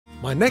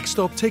My next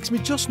stop takes me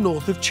just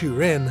north of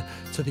Turin,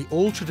 to the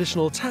old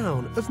traditional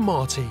town of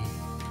Marti.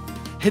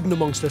 Hidden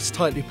amongst its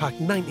tightly packed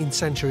 19th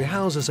century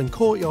houses and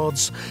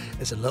courtyards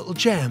is a little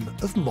gem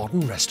of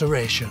modern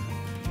restoration.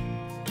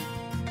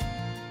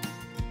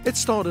 It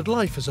started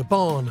life as a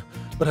barn,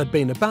 but had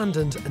been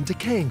abandoned and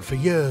decaying for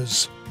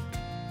years.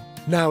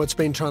 Now it's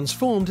been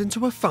transformed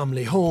into a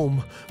family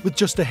home, with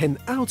just a hint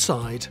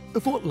outside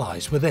of what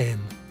lies within.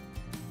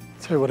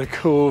 Tell you what a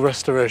cool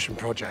restoration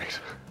project.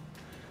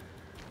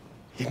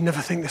 You'd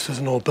never think this was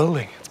an old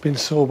building. It's been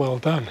so well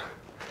done.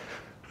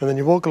 And then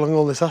you walk along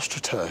all this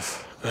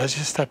astroturf, and as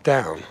you step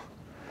down,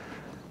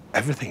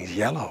 everything's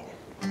yellow.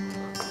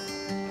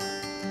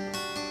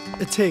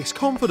 It takes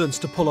confidence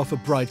to pull off a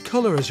bright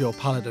colour as your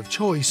palette of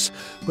choice,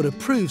 but it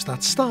proves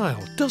that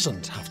style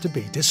doesn't have to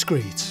be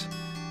discreet.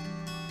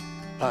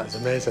 That is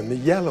amazing. The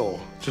yellow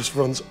just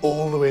runs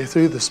all the way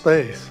through the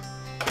space.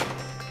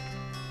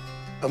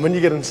 And when you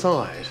get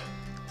inside,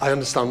 I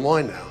understand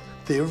why now.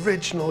 The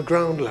original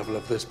ground level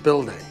of this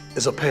building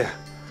is up here,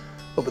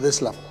 up at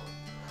this level.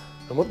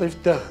 And what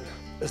they've done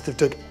is they've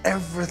dug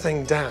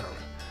everything down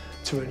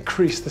to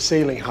increase the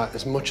ceiling height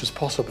as much as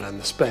possible in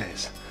the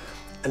space.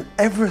 And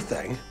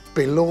everything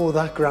below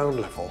that ground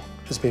level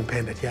has been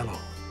painted yellow.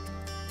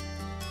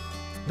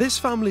 This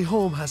family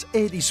home has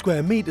 80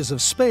 square metres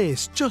of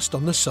space just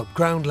on the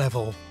sub-ground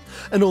level.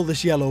 And all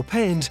this yellow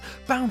paint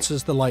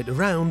bounces the light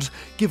around,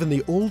 giving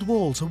the old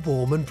walls a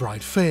warm and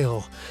bright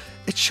feel.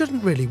 It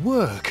shouldn't really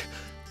work,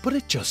 but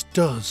it just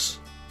does.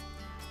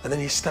 And then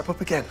you step up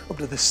again, up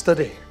to this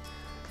study,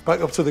 back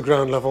up to the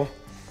ground level,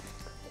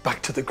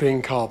 back to the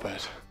green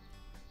carpet.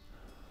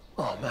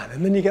 Oh man,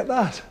 and then you get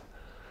that.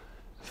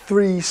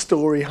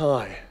 3-storey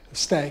high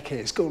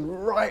staircase going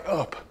right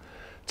up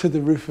to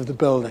the roof of the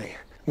building.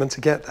 And then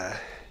to get there,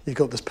 you've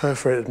got this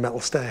perforated metal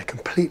stair,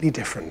 completely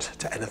different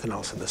to anything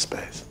else in this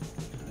space.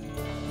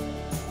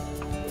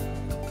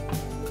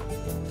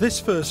 This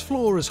first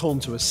floor is home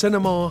to a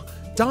cinema,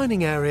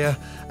 dining area,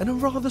 and a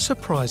rather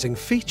surprising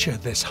feature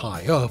this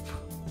high up.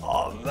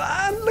 Oh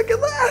man, look at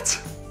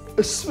that!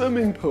 A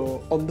swimming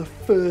pool on the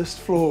first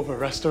floor of a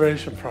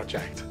restoration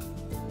project.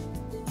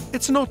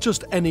 It's not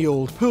just any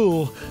old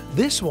pool,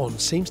 this one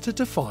seems to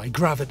defy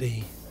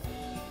gravity.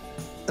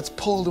 It's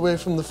pulled away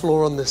from the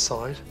floor on this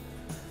side.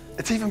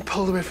 It's even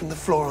pulled away from the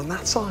floor on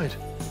that side.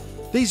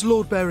 These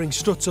load-bearing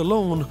struts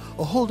alone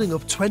are holding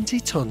up 20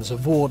 tonnes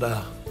of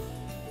water.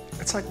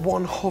 It's like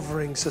one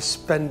hovering,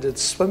 suspended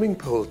swimming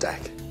pool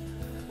deck.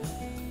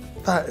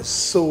 That is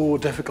so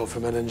difficult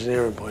from an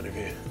engineering point of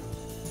view.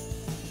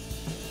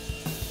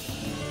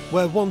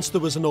 Where once there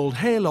was an old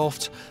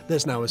hayloft,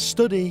 there's now a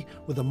study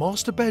with a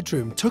master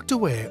bedroom tucked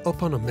away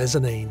up on a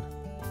mezzanine.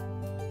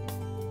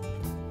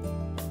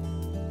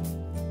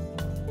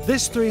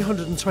 This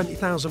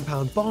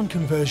 £320,000 barn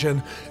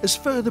conversion is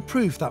further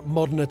proof that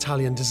modern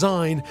Italian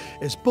design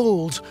is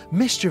bold,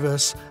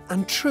 mischievous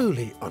and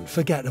truly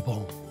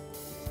unforgettable.